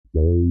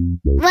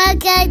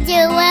Welcome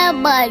to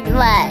Wilbur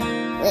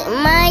with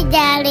my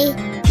daddy,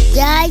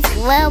 George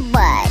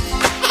Wilbur.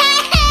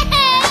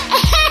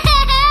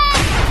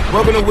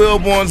 Welcome to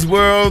Wilborn's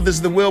World. This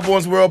is the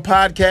Wilborn's World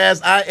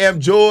podcast. I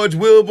am George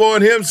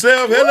Wilborn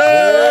himself.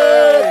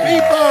 Hello,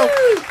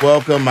 people.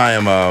 Welcome. I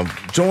am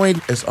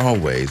joined, as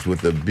always,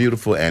 with the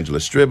beautiful Angela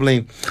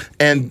Stribling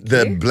and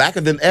the blacker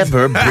than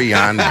ever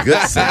Breon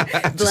Goodson.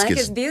 Black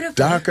is beautiful.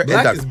 Darker Black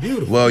and darker. is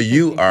beautiful. Well,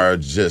 you are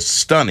just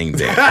stunning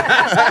there.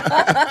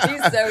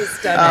 She's so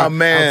stunning. Oh,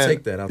 man. I'll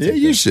take that. Yeah,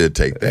 you should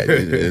take that.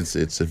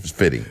 It's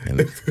fitting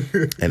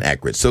and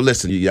accurate. So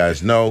listen, you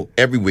guys know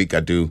every week I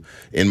do,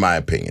 in my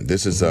opinion,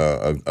 this is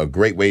a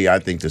great way, I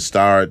think, to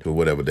start or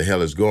whatever the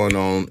hell is going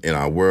on in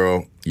our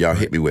world. Y'all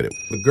hit me with it.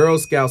 The Girl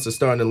Scouts are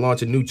starting to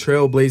launch a new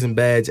trailblazing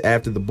badge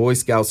after the Boy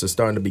Scouts are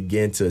starting to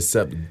begin to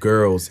accept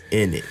girls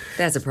in it.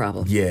 That's a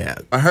problem. Yeah.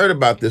 I heard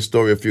about this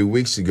story a few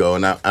weeks ago,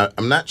 and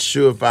I'm not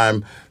sure if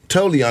I'm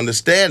totally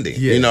understanding.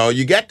 Yeah. You know,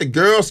 you got the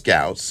Girl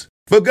Scouts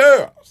for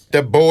girls.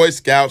 The Boy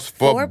Scouts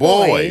for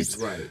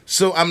boys. Right.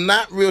 So I'm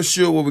not real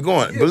sure where we're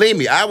going. Believe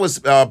me, I was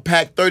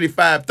pack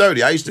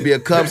 3530. I used to be a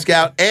Cub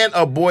Scout and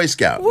a Boy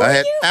Scout. Were I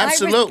had you?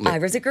 absolutely. I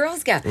was a Girl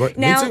Scout. Right.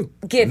 Now, Me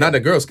too. Not a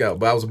Girl Scout,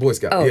 but I was a Boy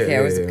Scout. Oh, Yeah, okay,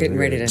 I was yeah, getting yeah,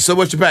 ready yeah. to. So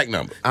what's your pack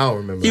number? I don't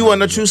remember. You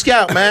wasn't a true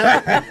scout,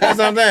 man. That's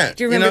what I'm saying.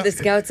 Do you remember know? the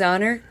Scouts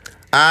honor?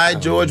 I,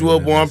 George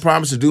Wilborn,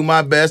 promise to do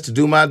my best, to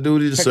do my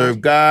duty, to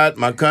serve God,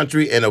 my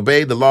country, and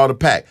obey the law of the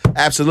pack.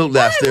 Absolutely,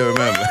 I still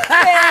remember.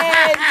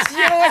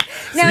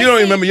 Now, You don't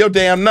see- remember your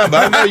damn number.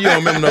 I know you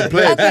don't remember no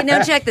pledge. Okay,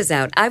 now check this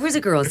out. I was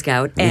a Girl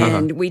Scout,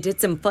 and we did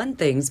some fun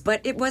things,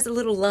 but it was a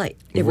little light.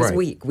 It was Right,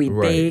 weak. We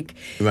right, bake.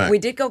 right. We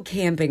did go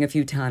camping a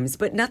few times,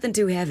 but nothing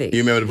too heavy. You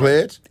remember the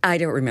pledge? I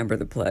don't remember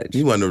the pledge.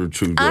 You wasn't a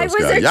true Girl I was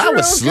Scout. a Y'all true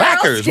was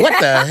slackers. Girl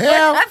What the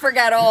hell? I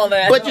forgot all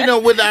that. But you know,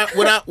 with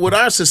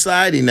our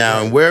society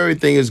now and where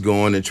everything is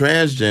going, and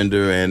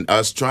transgender, and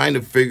us trying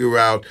to figure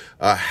out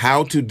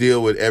how to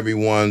deal with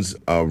everyone's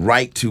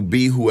right to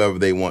be whoever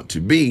they want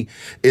to be,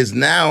 is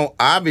now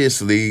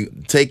obviously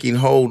taking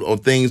hold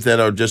of things that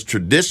are just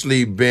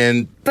traditionally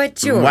been But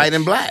George, white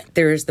and black.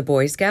 There's the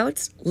Boy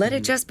Scouts. Let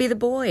it just be the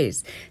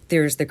boys.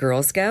 There's the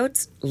Girl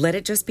Scouts. Let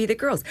it just be the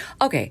girls.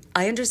 Okay,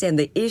 I understand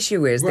the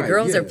issue is the Right,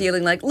 girls yeah. are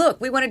feeling like,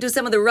 look, we want to do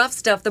some of the rough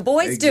stuff the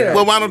boys do. Exactly.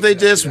 Well, why don't they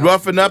just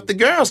roughen up the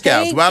Girl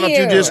Scouts? Thank Why don't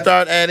you you. just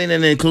start adding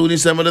and including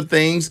some of the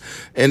things,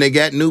 and they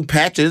got new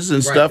patches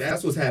and Right, stuff.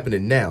 that's what's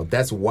happening now.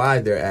 That's why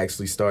they're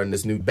actually starting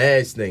this new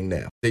badge thing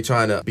now. They're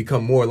trying to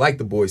become more like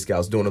the Boy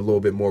Scouts, doing a little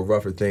bit more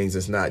rougher things.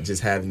 It's not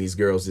just having these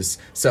girls just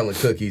selling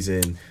cookies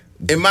and.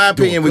 In my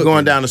opinion, we're cooking.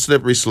 going down a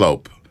slippery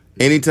slope.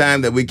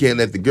 Anytime that we can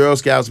let the Girl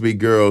Scouts be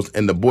girls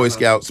and the Boy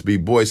Scouts be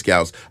Boy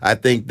Scouts, I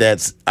think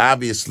that's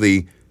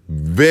obviously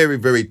very,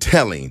 very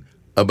telling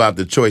about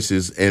the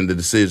choices and the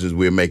decisions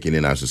we're making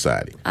in our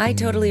society. I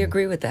totally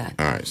agree with that.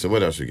 All right, so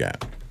what else you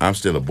got? I'm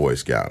still a Boy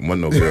Scout.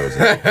 Wasn't no girls.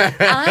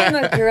 I'm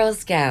a Girl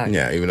Scout.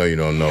 Yeah, even though you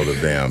don't know the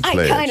damn I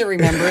pledge. kind of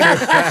remember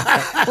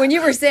it. When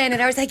you were saying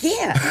it, I was like,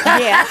 yeah.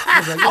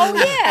 Oh,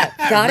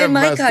 yeah. God in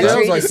my That country,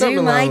 sounds like to do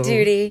something my along-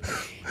 duty,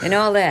 and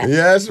all that. Yeah,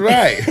 that's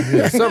right.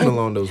 Yeah, something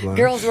along those lines.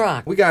 Girls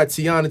rock. We got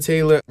Tiana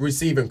Taylor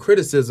receiving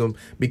criticism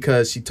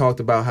because she talked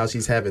about how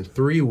she's having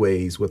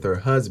three-ways with her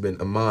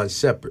husband, Amon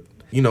Shepard.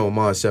 You know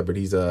Amon Shepard,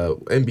 he's a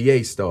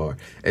NBA star.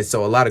 And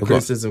so a lot of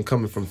criticism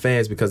coming from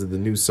fans because of the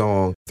new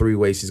song, Three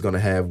Ways she's going to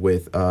have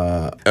with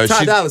Ty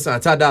Dolla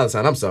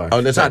 $ign, I'm sorry.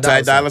 Oh, that's Ty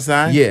Dolla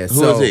 $ign? Yeah. Who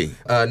so, is he?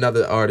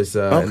 Another artist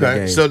in the Okay,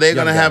 game. so they're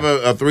going to Young have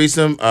guy. a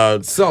threesome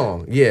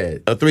song, yeah.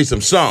 a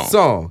threesome song.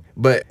 Song.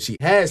 But she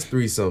has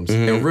threesomes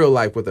in real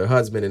life with her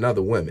husband and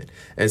other women.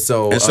 And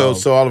so... And so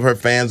all of her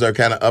fans are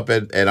kind of up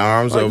at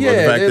arms over the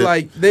yeah, fact they're that...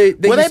 like... They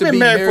well, used they've to been be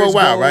married for a marriage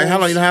while, right?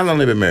 goals. How long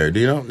they been married? Do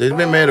you know? They've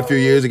been married a few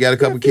years. They got a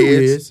couple few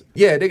kids. years.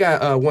 Yeah, they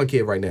got one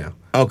kid right now.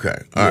 Okay,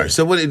 all right.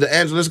 So,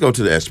 Angela, let's go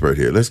to the expert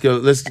here. Let's go.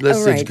 Let's All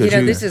see. right. You 'cause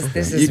know,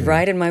 this is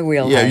right in my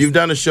wheelhouse. Yeah, you've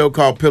done a show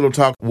called Pillow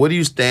Talk. What do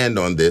you stand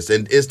on this?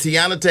 And is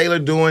Tiana Taylor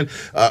doing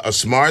a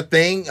smart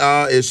thing?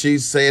 Is she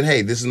saying,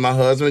 "Hey, this is my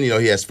husband. You know,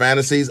 he has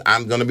fantasies.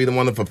 I'm going to be the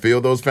one to fulfill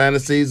those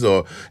fantasies,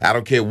 or I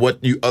don't care what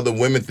you other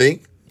women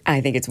think." I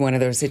think it's one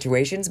of those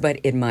situations, but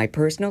in my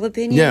personal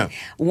opinion,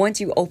 once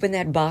you open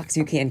that box,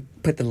 you can't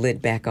put the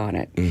lid back on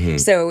it. Mm-hmm.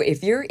 So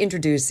if you're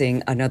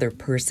introducing another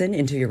person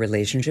into your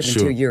relationship,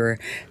 into your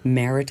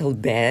marital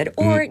bed,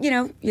 or, you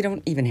know, you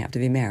don't even have to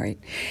be married,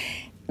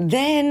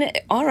 then,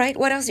 all right,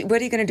 what else?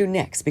 What are you going to do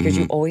next? Because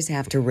you always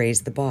have to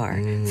raise the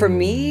bar. For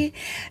me,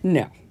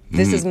 no.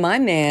 This is my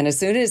man. As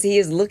soon as he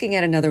is looking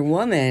at another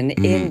woman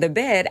in the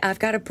bed, I've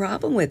got a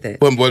problem with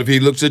it. But what if he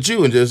looks at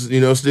you and just,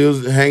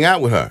 still hang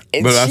out with her?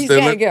 She's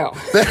got to go.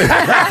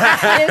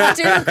 It's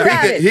too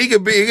crowded. He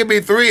could be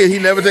 3 and he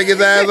never take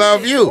his eyes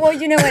off you. Well,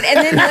 you know what? And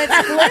then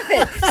let's flip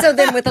it. So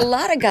then with a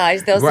lot of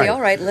guys, they'll say, Right.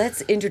 all right,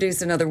 let's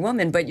introduce another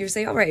woman. But you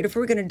say, all right, if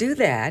we're going to do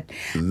that,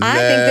 I think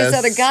this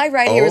other guy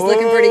right here is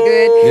looking pretty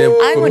good. Yeah,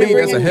 I for want to me,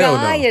 bring that's a a hell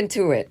guy no.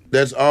 into it.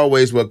 That's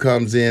always what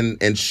comes in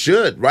and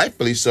should,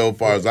 rightfully so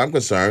far as I'm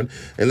concerned,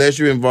 concerned, unless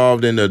you're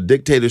involved in a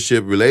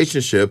dictatorship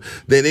relationship,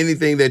 then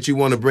anything that you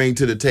want to bring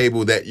to the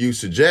table that you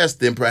suggest,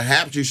 then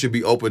perhaps you should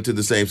be open to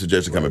the same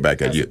suggestion coming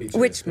back at you.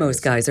 Which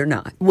most guys are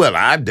not. Well,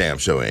 I damn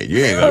sure ain't.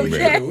 You ain't gonna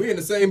bring. We're in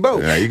the same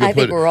boat. Yeah, you I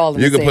think we're all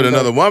in the You can same put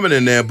another boat. woman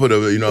in there and put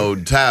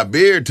a tie a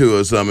beard to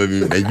or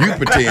something, and you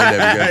pretend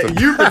that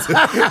we got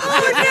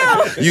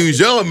some. Use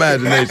your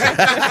imagination.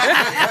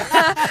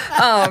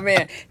 Oh,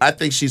 man. I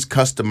think she's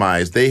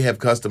customized. They have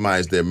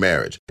customized their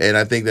marriage, and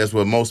I think that's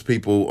what most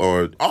people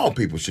or all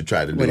people should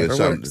try to do Whatever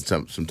in works.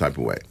 some type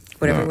of way.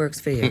 Whatever works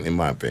for you. In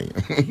my opinion.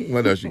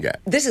 What else you got?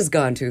 This has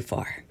gone too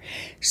far.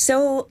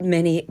 So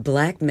many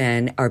black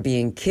men are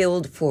being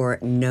killed for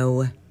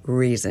no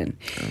reason.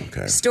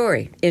 Okay.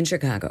 Story in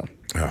Chicago.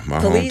 My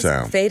Police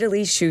hometown.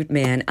 fatally shoot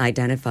man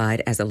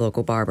identified as a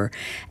local barber.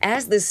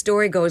 As this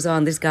story goes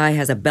on, this guy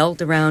has a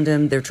belt around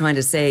him. They're trying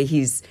to say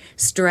he's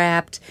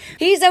strapped.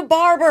 He's a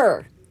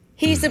barber.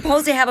 He's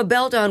supposed to have a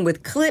belt on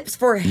with clips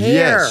for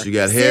hair. Yes, you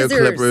got hair scissors.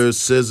 clippers,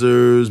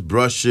 scissors,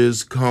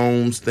 brushes,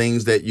 combs,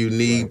 things that you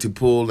need to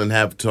pull and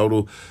have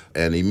total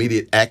and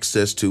immediate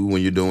access to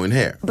when you're doing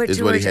hair. But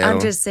is what he George, had I'm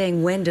on. just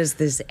saying, when does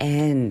this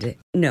end?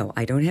 No,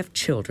 I don't have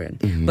children.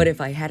 Mm-hmm. But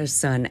if I had a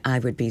son, I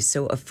would be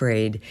so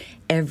afraid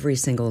every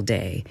single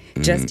day.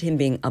 Just him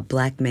being a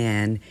black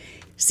man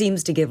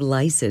seems to give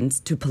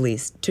license to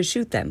police to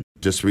shoot them.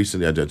 Just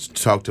recently, I just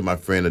talked to my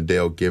friend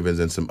Adele Givens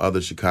and some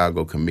other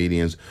Chicago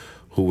comedians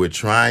who were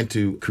trying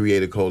to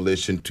create a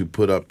coalition to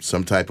put up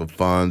some type of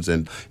funds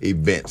and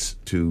events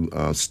to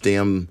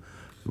stem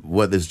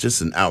what is just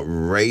an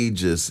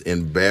outrageous,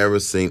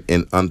 embarrassing,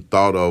 and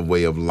unthought of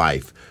way of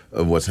life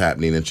of what's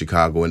happening in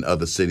Chicago and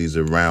other cities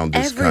around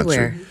this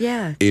Everywhere, country.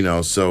 yeah. You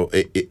know, so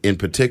in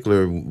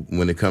particular,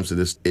 when it comes to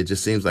this, it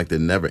just seems like they're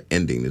never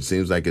ending. It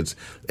seems like it's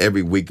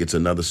every week it's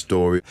another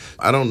story.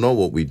 I don't know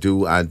what we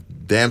do. I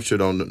damn sure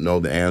don't know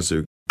the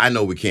answer. I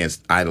know we can't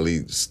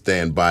idly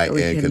stand by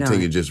We and cannot.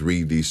 continue to just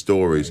read these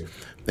stories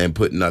and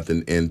put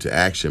nothing into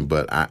action.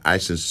 But I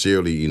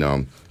sincerely,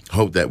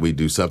 hope that we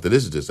do something.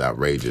 This is just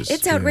outrageous.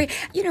 It's outrageous.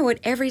 You know what?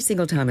 Every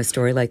single time a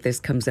story like this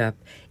comes up,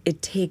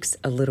 it takes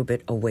a little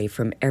bit away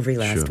from every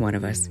last one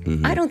of us.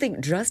 I don't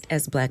think just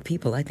as black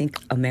people. I think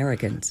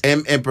Americans.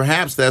 And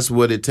perhaps that's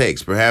what it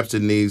takes. Perhaps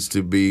it needs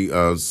to be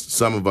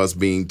some of us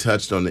being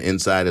touched on the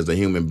inside as a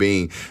human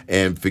being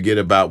and forget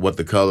about what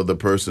the color of the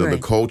person or the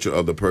Right. culture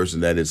of the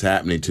person that it's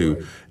happening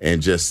to and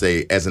just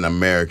say, as an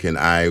American,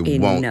 I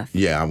Enough.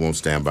 won't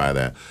stand by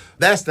that.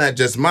 That's not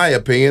just my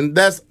opinion.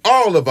 That's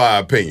all of our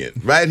opinion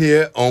right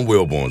here on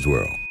Wilborn's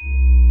World.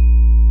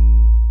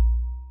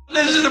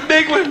 This is a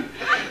big one.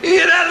 You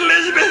hear that,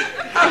 Elizabeth?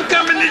 I'm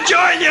coming to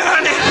join you,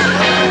 honey.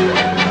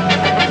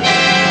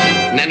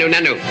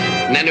 Nanu.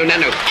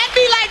 That'd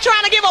be like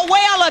trying to give a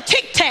whale a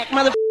tic tac,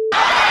 mother.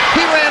 He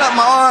ran up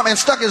my arm and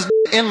stuck his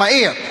in my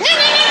ear.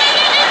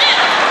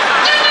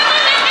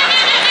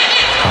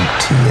 I'm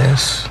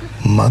T.S.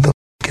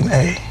 motherfucking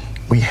A.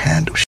 We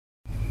handle shit.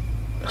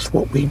 That's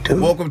what we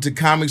do. Welcome to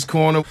Comics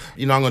Corner.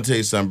 I'm going to tell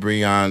you something,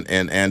 Breon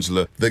and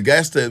Angela. The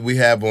guest that we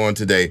have on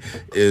today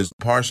is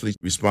partially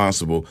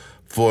responsible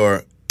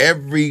for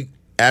every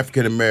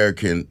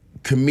African-American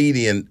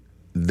comedian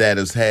that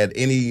has had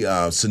any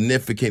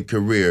significant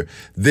career.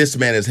 This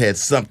man has had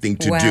something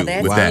to Wow, do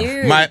that's with that.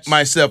 huge.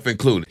 Myself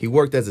included. He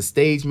worked as a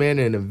stage man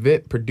and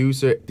event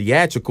producer,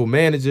 theatrical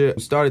manager, who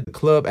started the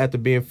club after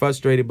being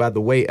frustrated by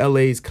the way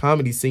LA's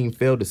comedy scene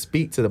failed to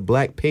speak to the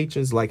black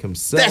patrons like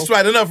himself. That's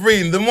right. Enough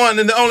reading. The one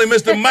and the only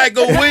Mr.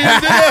 Michael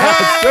Williams.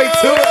 Straight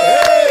to it.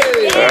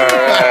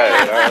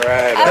 All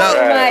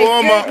right.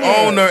 Former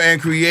owner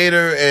and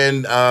creator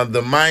and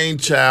the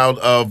mind child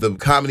of the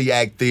Comedy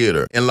Act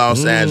Theater in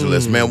Los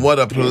Angeles. Man, what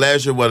a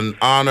pleasure, what an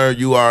honor.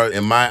 You are,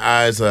 in my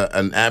eyes,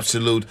 an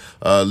absolute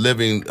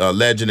living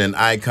legend and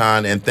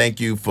icon. And thank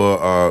you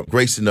for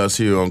gracing us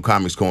here on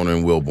Comics Corner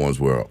in Wilborn's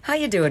World. How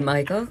you doing,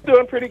 Michael?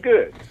 Doing pretty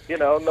good.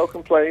 No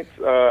complaints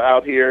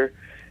out here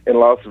in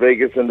Las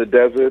Vegas in the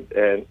desert,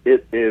 and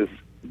it is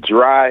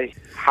dry,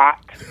 hot,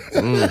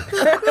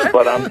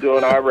 but I'm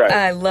doing all right.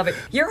 I love it.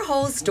 Your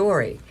whole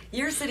story.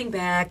 You're sitting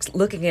back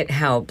looking at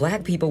how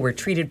black people were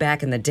treated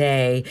back in the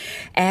day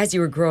as you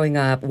were growing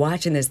up,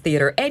 watching this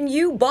theater, and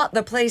you bought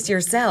the place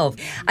yourself.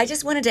 I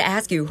just wanted to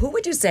ask you, who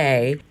would you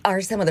say are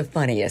some of the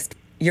funniest,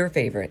 your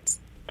favorites?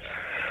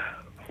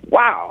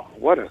 Wow,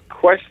 what a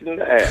question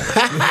to ask.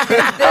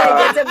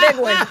 It's a big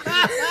one.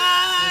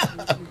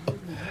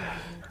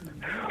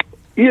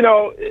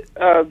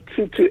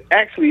 To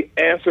actually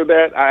answer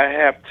that, I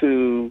have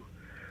to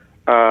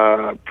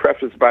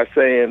preface by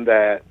saying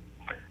that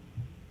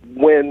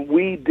when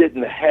we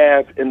didn't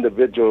have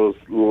individuals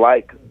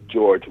like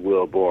George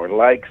Wilborn,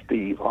 like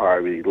Steve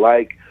Harvey,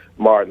 like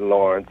Martin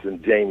Lawrence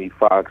and Jamie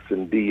Foxx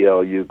and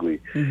D.L. Hughley,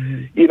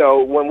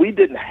 when we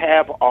didn't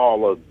have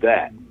all of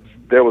that,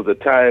 there was a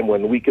time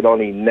when we could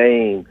only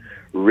name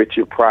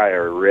Richard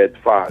Pryor, Red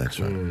Fox,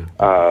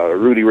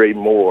 Rudy Ray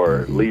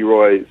Moore,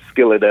 Leroy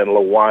Skillet and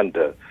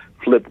LaWanda,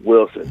 Flip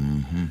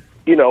Wilson.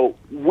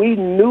 We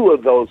knew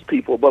of those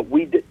people, but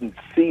we didn't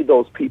see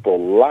those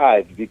people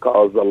live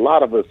because a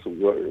lot of us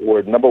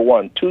were number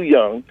one, too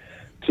young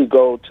to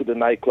go to the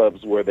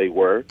nightclubs where they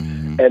were.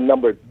 And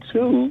number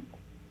two,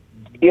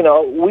 you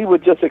know, we were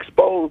just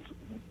exposed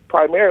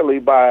primarily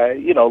by,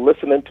 you know,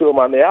 listening to them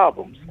on the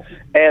albums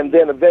and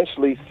then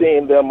eventually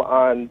seeing them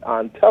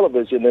on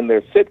television in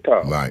their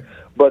sitcoms. Right.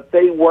 But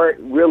they weren't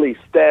really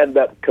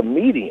stand-up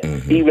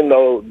comedians, even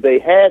though they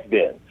had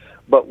been.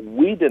 But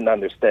we didn't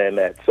understand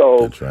that.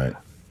 So that's right.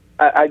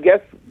 I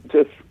guess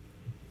just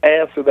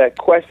answer that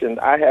question,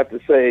 I have to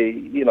say,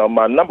 you know,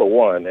 my number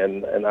one,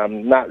 and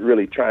I'm not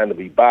really trying to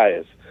be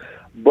biased,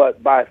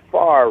 but by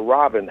far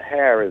Robin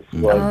Harris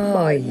was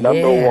my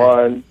number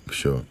one,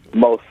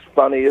 most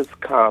funniest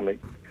comic,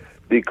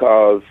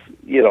 because,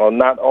 you know,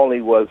 not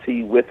only was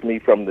he with me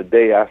from the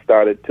day I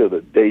started to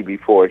the day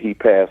before he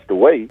passed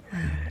away,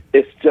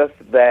 it's just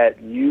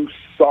that you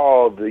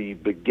saw the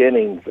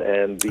beginnings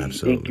and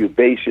the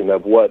incubation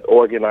of what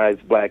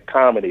organized black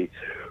comedy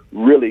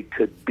really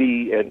could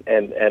be,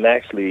 and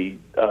actually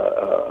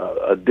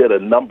did a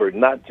number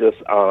not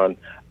just on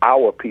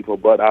our people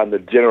but on the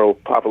general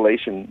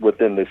population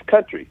within this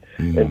country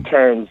in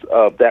terms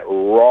of that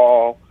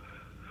raw,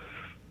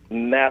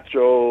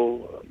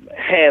 natural,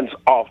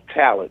 hands-off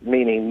talent,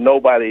 meaning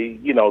nobody,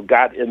 you know,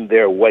 got in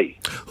their way.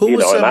 Who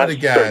was some and of the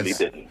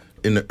guys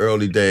in the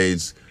early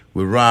days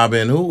with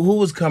Robin? Who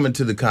was coming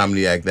to the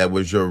Comedy Act that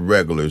was your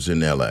regulars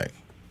in L.A.?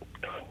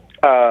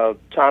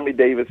 Tommy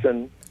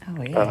Davidson,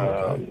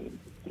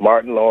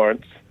 Martin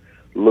Lawrence,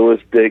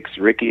 Louis Dix,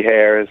 Ricky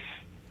Harris,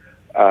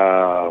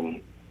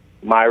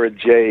 Myra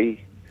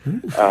J.,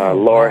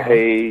 Laura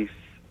Hayes,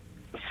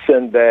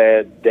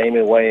 Sinbad,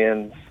 Damon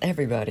Wayans.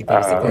 Everybody,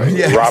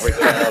 basically. Robert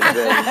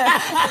Townsend.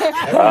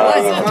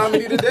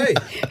 Comedy today.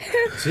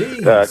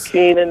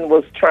 Keenan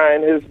was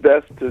trying his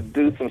best to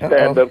do some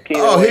stand-up.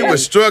 Keenan he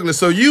was struggling.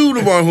 So you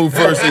the one who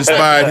first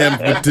inspired him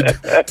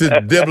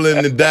to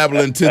dibbling and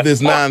dabbling to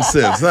this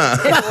nonsense, huh?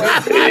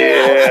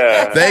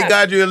 Yeah. Thank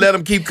God you let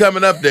him keep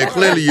coming up there.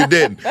 Clearly you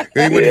didn't.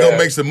 He wouldn't go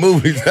make some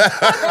movies.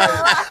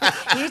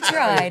 He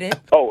tried it.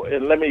 Oh,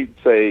 and let me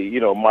say, you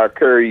know, Mark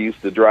Curry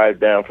used to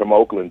drive down from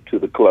Oakland to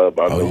the club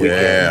on the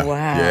weekend.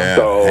 Wow. Yeah.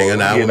 So,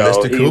 hanging out with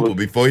Mr. Cooper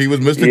before he was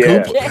Mr.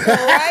 Cooper.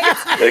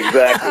 Right?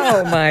 Exactly.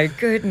 Oh, my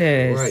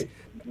goodness. Right.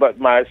 But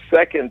my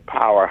second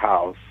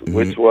powerhouse,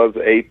 which was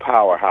a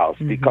powerhouse,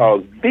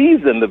 because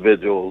these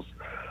individuals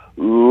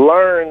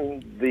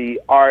learned the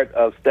art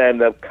of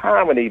stand-up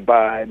comedy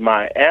by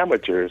my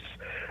amateurs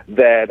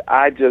that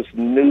I just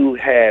knew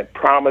had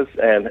promise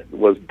and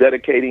was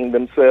dedicating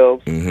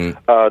themselves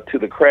to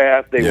the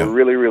craft. They were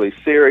really, really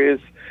serious.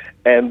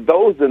 And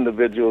those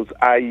individuals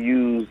I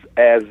use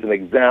as an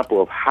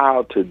example of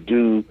how to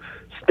do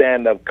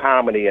stand-up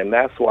comedy, and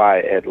that's why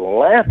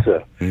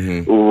Atlanta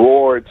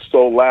roared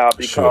so loud,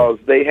 because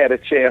they had a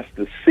chance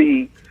to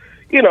see,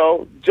 you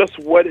know, just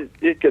what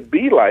it could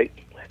be like.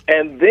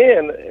 And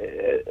then,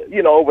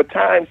 you know, over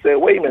time said,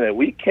 wait a minute,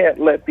 we can't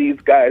let these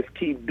guys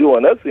keep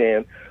doing us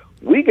in.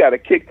 We got to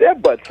kick their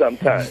butt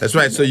sometime. That's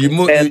right. So you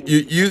moved.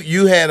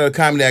 You had a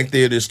comedy act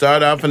theater that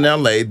started off in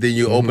L.A., then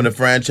you opened a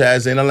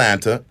franchise in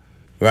Atlanta.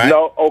 Right?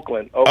 No,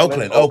 Oakland.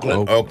 Okay.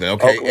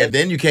 Oakland. And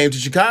then you came to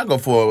Chicago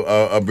for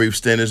a brief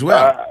stint as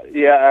well.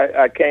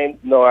 I came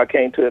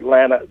to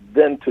Atlanta,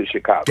 then to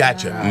Chicago.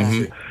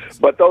 Gotcha.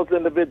 But those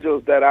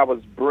individuals that I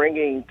was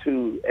bringing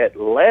to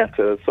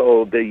Atlanta,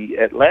 so the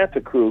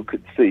Atlanta crew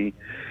could see,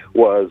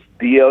 was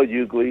D.L.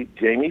 Hughley,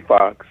 Jamie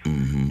Foxx,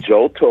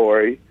 Joe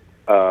Torre,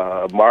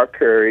 Mark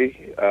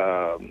Curry,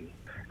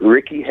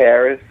 Ricky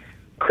Harris,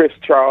 Chris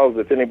Charles,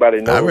 if anybody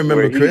knows. I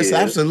remember Chris,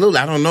 absolutely.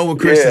 I don't know where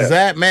Chris is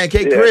at, man.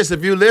 Chris,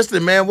 if you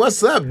listening, man,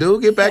 what's up,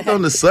 dude? Get back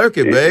on the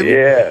circuit, baby.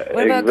 Yeah,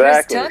 what about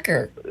Chris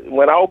Tucker?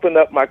 When I opened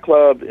up my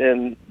club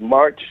in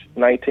March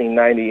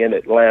 1990 in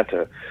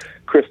Atlanta,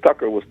 Chris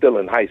Tucker was still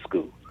in high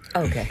school.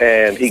 Okay.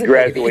 And he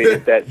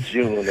graduated that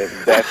June, and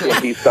that's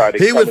when he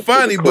started. He was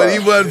funny, but he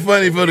wasn't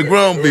funny for the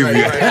grown people.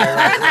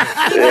 Yeah.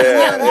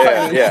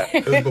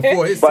 It was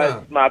before his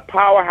time. My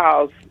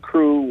powerhouse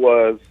crew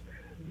was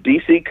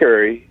D.C.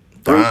 Curry,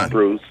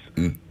 Bruce,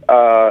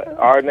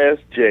 Arnez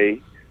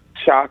J,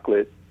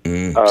 Chocolate,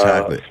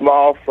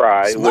 Small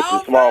Fry, which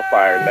is Small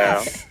Fire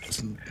now.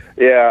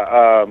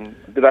 Yeah,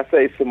 did I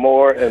say some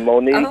more and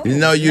Monique?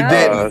 No, you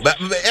didn't. But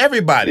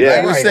everybody,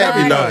 like we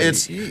said, you know,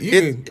 it's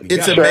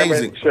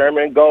amazing.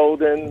 Sherman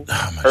Golden,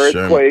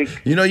 Earthquake.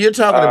 God. You know, you're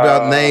talking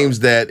about names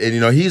that, and you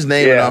know, he's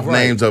naming off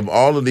names of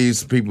all of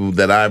these people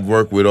that I've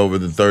worked with over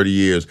the 30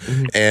 years,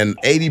 and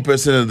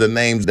 80% of the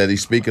names that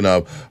he's speaking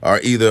of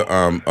are either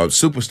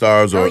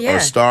superstars or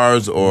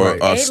stars or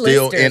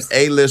still in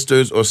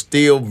A-listers or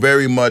still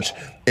very much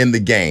in the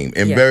game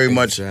and very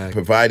much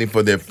providing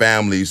for their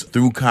families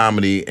through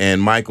comedy,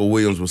 and Michael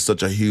Williams was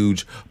such a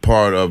huge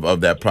part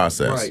of that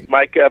process. Right.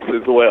 Mike Epps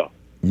as well.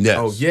 Yes.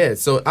 Oh, yeah.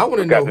 So I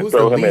want to know who's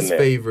the least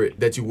favorite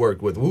that you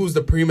worked with? Who's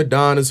the prima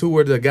donnas? Who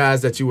were the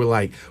guys that you were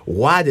like,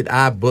 why did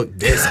I book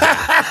this guy?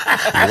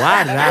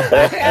 Why did I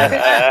book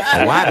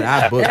her? Why did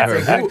I book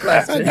her? Good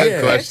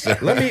question.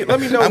 Let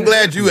me know. I'm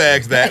glad you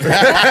asked that.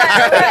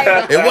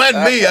 It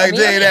wasn't me. I can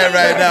tell you that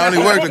right now. I only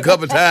worked a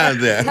couple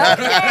times there.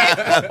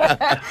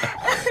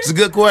 It's a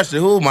good question.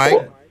 Who,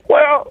 Mike?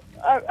 Well,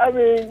 I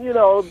mean,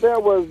 there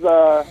was.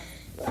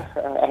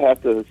 I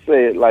have to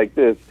say it like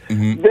this.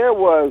 Mm-hmm. There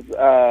was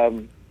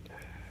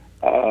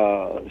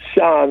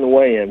Sean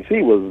Wayans.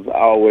 He was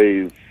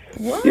always,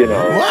 What?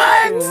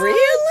 What?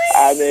 Really?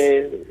 I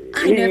mean,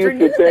 I he never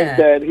used knew to think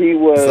that he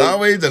was. It's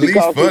always the least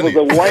because funny. He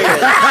was a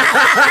Wayans.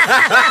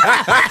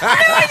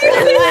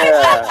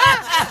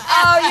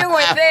 Oh, you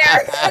went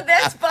there.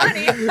 That's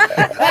funny.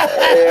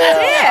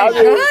 Yeah, I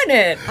mean, Got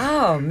it.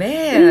 Oh,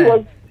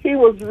 man. he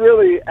was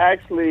really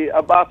actually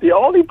about the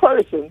only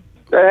person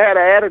that had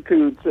an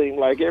attitude, seemed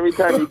like, every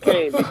time he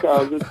came,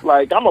 because it's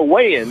like, I'm a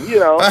weigh-in, and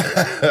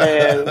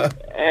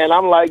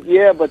I'm like,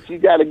 yeah, but you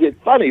got to get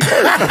funny first.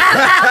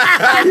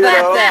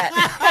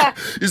 That.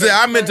 You say,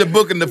 I meant to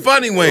book in the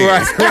funny way.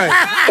 Right.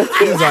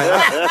 He was like,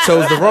 I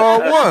chose the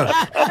wrong one.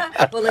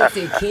 Well, let's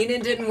see.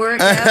 Keenan didn't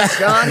work out.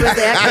 John was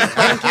acting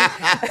funky.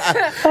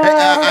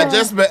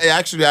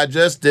 I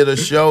just did a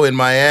show in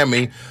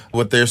Miami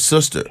with their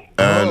sister.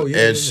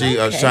 And she,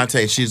 Okay.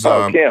 Shantae, she's...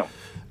 Kim.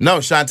 No,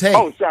 Shantae.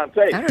 Oh,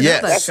 Shantae. I don't know Yes.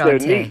 about That's their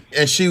Shantae. niece.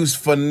 And she was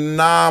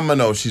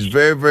phenomenal. She's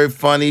very, very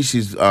funny.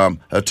 She's a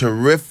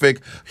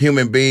terrific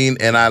human being.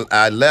 And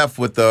I left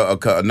with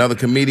another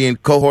comedian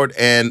cohort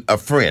and a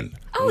friend.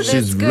 Oh, that's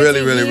She's good really,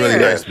 to really, really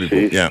hear. nice people.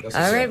 Yeah.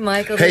 All right,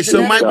 Michael. Hey, there's so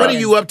another Mike, what are one.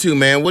 you up to,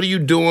 man? What are you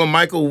doing?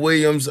 Michael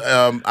Williams,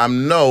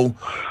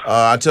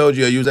 I told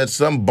you was at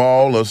some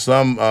ball or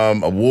some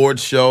award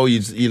show,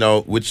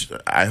 which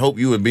I hope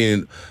you were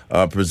being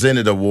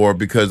presented an award,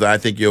 because I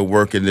think your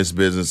work in this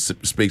business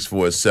speaks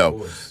for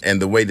itself.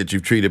 And the way that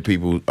you've treated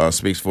people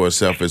speaks for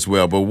itself as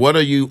well. But what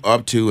are you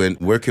up to, and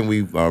where can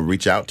we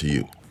reach out to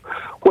you?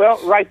 Well,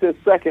 right this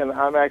second,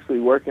 I'm actually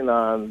working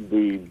on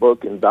the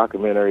book and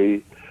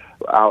documentary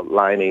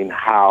outlining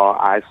how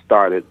I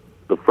started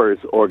the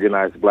first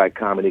organized black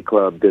comedy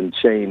club, then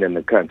chain in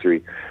the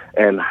country,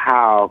 and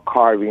how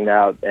carving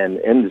out an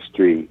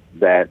industry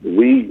that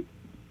we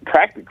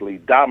practically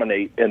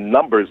dominate in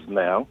numbers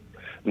now,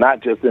 not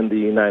just in the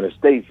United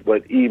States,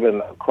 but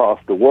even across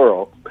the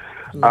world.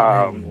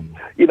 Telling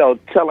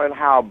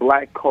how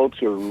black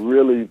culture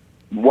really,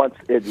 once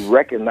it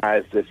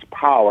recognized its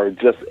power,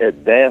 just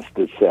advanced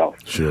itself.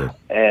 Sure.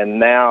 And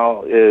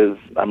now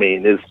it's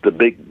the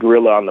big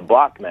gorilla on the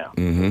block now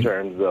in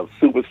terms of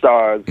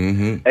superstars,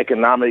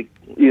 economic,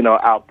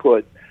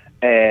 output,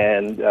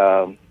 and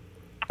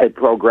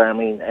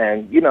programming,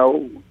 and,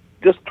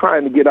 just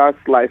trying to get our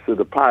slice of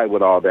the pie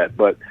with all that.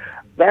 But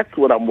that's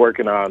what I'm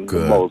working on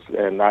the most,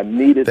 and I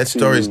needed that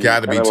story's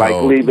got to be told.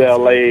 Like leave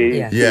LA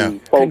Yeah. to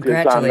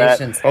focus on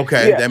that.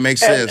 Okay, Yeah. that makes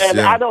sense. And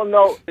yeah. I don't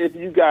know if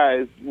you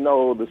guys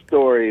know the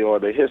story or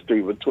the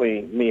history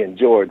between me and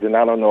George, and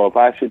I don't know if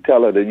I should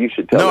tell it or you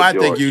should tell it. No, I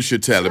George. think you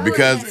should tell it,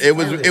 because it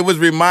was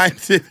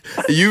reminded.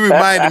 You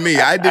reminded me.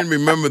 I didn't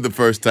remember the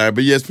first time,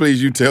 but yes,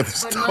 please, you tell the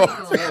story.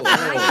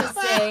 I just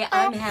say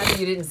I'm happy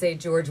you didn't say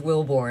George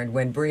Wilborn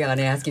when Breon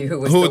asked you who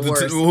was Who the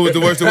worst. who was the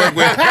worst to work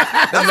with?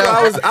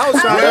 I was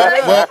trying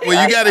to. Well,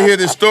 you got to hear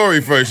this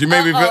story first. You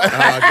made me feel.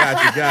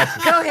 Got you.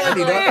 Go ahead,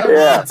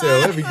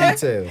 Every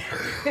detail.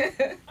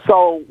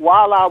 So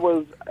while I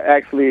was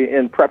actually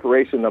in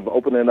preparation of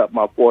opening up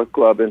my fourth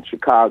club in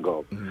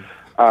Chicago,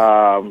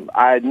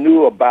 I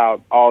knew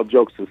about All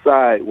Jokes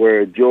Aside,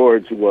 where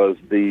George was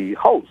the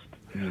host.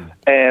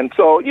 And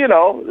so,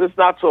 it's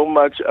not so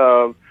much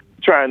of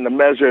trying to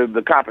measure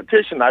the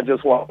competition. I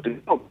just wanted to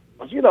go.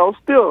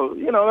 Still,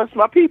 that's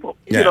my people,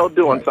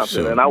 doing something.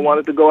 Sure. And I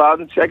wanted to go out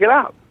and check it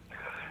out.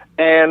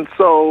 And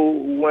so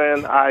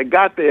when I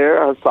got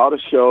there, I saw the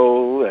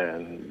show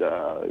and,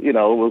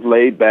 was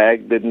laid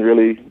back, didn't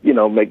really,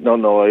 make no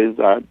noise.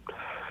 I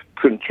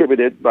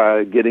contributed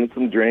by getting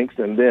some drinks.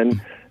 And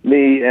then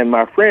me and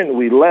my friend,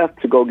 we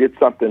left to go get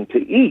something to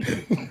eat.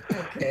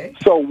 Okay.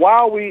 So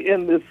while we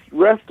in this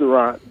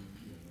restaurant,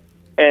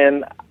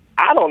 and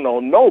I don't know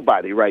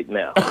nobody right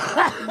now,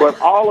 but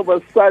all of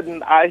a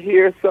sudden I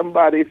hear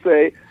somebody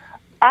say,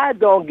 I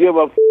don't give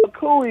a fuck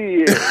who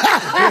he is.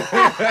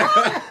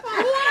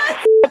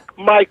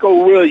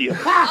 Michael Williams.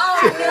 Oh,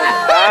 no.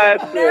 I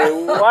said,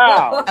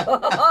 wow.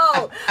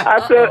 I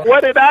said,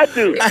 what did I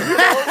do?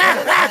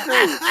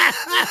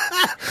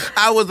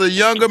 I was a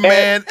younger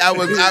man. I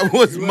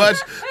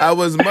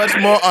was much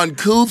more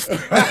uncouth.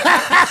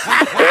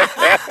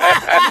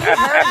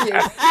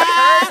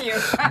 Heard you.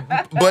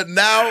 But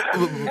now,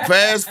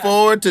 fast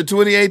forward to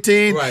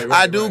 2018,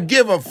 I do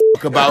give a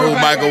fuck about who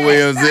Michael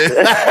Williams is.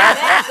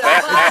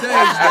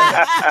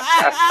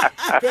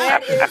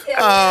 That is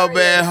Oh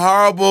man,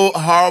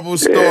 horrible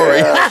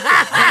story.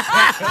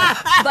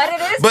 But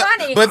it is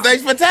funny. But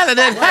thanks for telling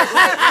it.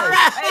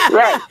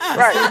 Right.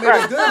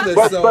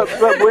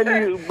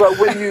 But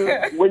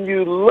when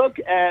you look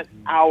at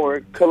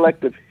our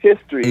collective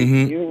history,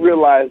 you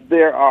realize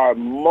there are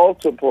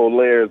multiple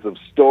layers of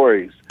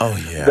stories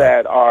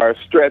that are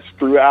stretched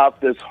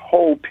throughout this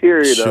whole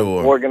period of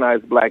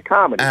organized black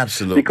comedy.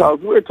 Absolutely. Because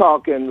we're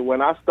talking,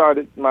 when I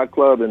started my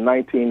club in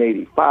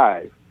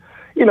 1985,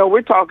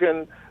 we're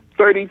talking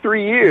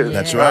 33 years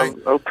That's right.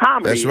 of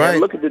comedy. That's right. And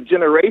look at the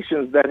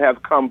generations that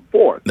have come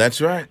forth. That's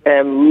right.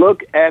 And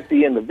look at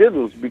the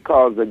individuals,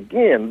 because,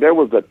 again, there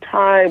was a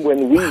time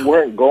when we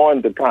weren't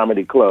going to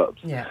comedy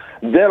clubs. Yeah.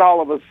 Then all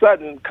of a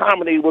sudden,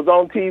 comedy was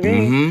on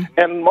TV,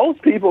 and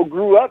most people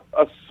grew up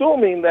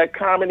assuming that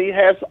comedy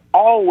has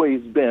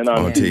always been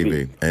on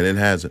TV. And it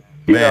hasn't.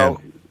 You Man.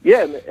 know,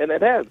 yeah, and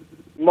it has.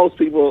 Most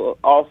people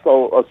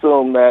also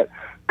assume that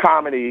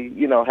comedy,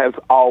 has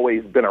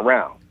always been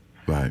around.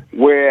 Right.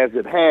 Whereas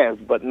it has,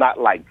 but not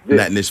like this.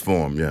 Not in this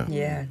form, yeah.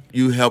 Yeah.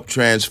 You helped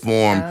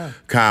transform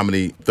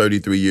comedy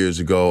 33 years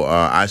ago.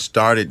 I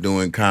started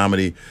doing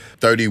comedy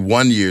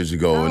 31 years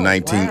ago in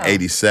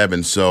 1987.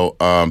 Wow.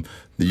 So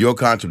your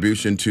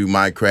contribution to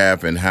my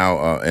craft and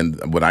how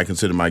and what I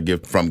consider my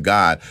gift from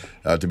God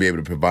to be able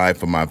to provide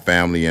for my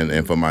family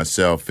and for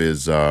myself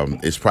is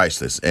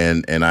priceless.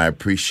 And I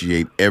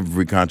appreciate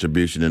every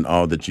contribution and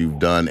all that you've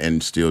done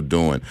and still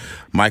doing.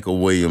 Michael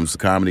Williams,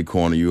 Comedy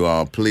Corner, you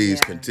all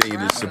please continue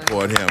to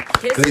support him.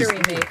 History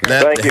maker.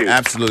 Thank you.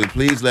 Absolutely.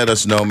 Please let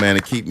us know, man,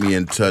 and keep me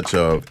in touch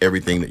of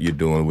everything that you're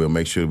doing. We'll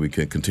make sure we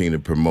can continue to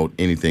promote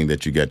anything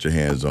that you got your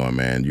hands on,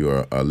 man. You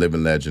are a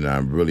living legend. I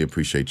really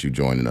appreciate you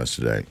joining us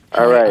today.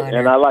 All right.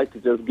 And I'd like to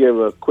just give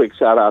a quick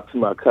shout out to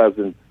my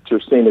cousin,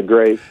 Justina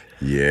Grace.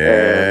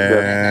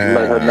 Yeah. And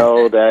just let her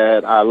know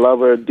that I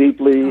love her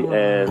deeply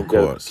and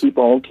just keep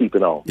on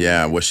keeping on.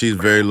 Yeah, well, she's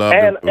very loved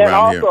and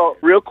around here. Also,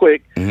 real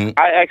quick,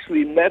 I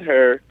actually met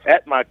her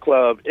at my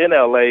club in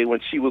L.A. when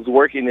she was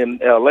working in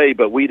L.A.,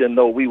 but we didn't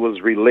know we was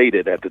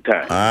related at the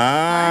time.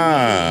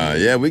 Ah,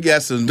 yeah, we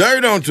got some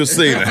dirt on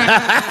Trisina.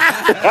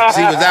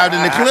 She was out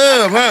in the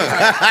club, huh?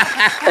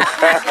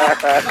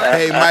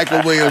 Hey,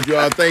 Michael Williams,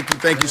 y'all,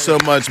 thank you so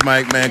much,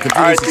 Mike, man.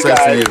 Continued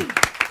success to you.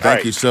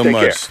 Thank you so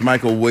much. Care.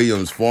 Michael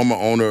Williams, former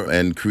owner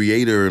and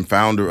creator and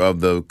founder of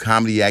the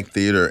Comedy Act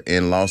Theater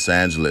in Los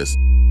Angeles.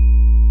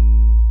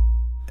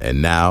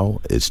 And now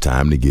it's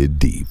time to get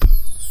deep.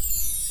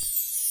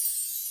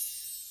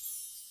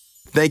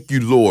 Thank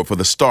you, Lord, for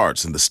the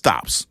starts and the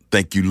stops.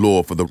 Thank you,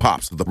 Lord, for the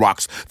pops and the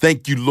rocks.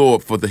 Thank you,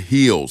 Lord, for the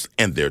heels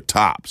and their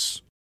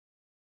tops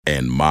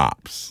and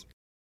mops.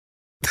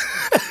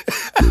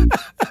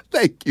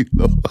 Thank you,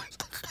 Lord.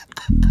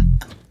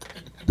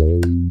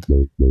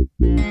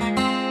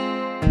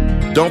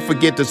 Don't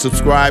forget to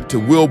subscribe to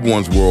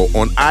Wilborn's World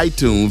on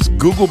iTunes,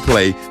 Google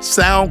Play,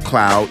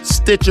 SoundCloud,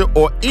 Stitcher,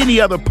 or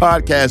any other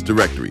podcast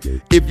directory.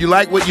 If you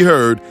like what you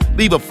heard,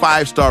 leave a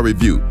 5-star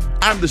review.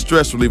 I'm the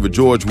stress reliever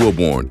George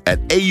Wilborn at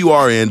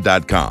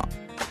AURN.com.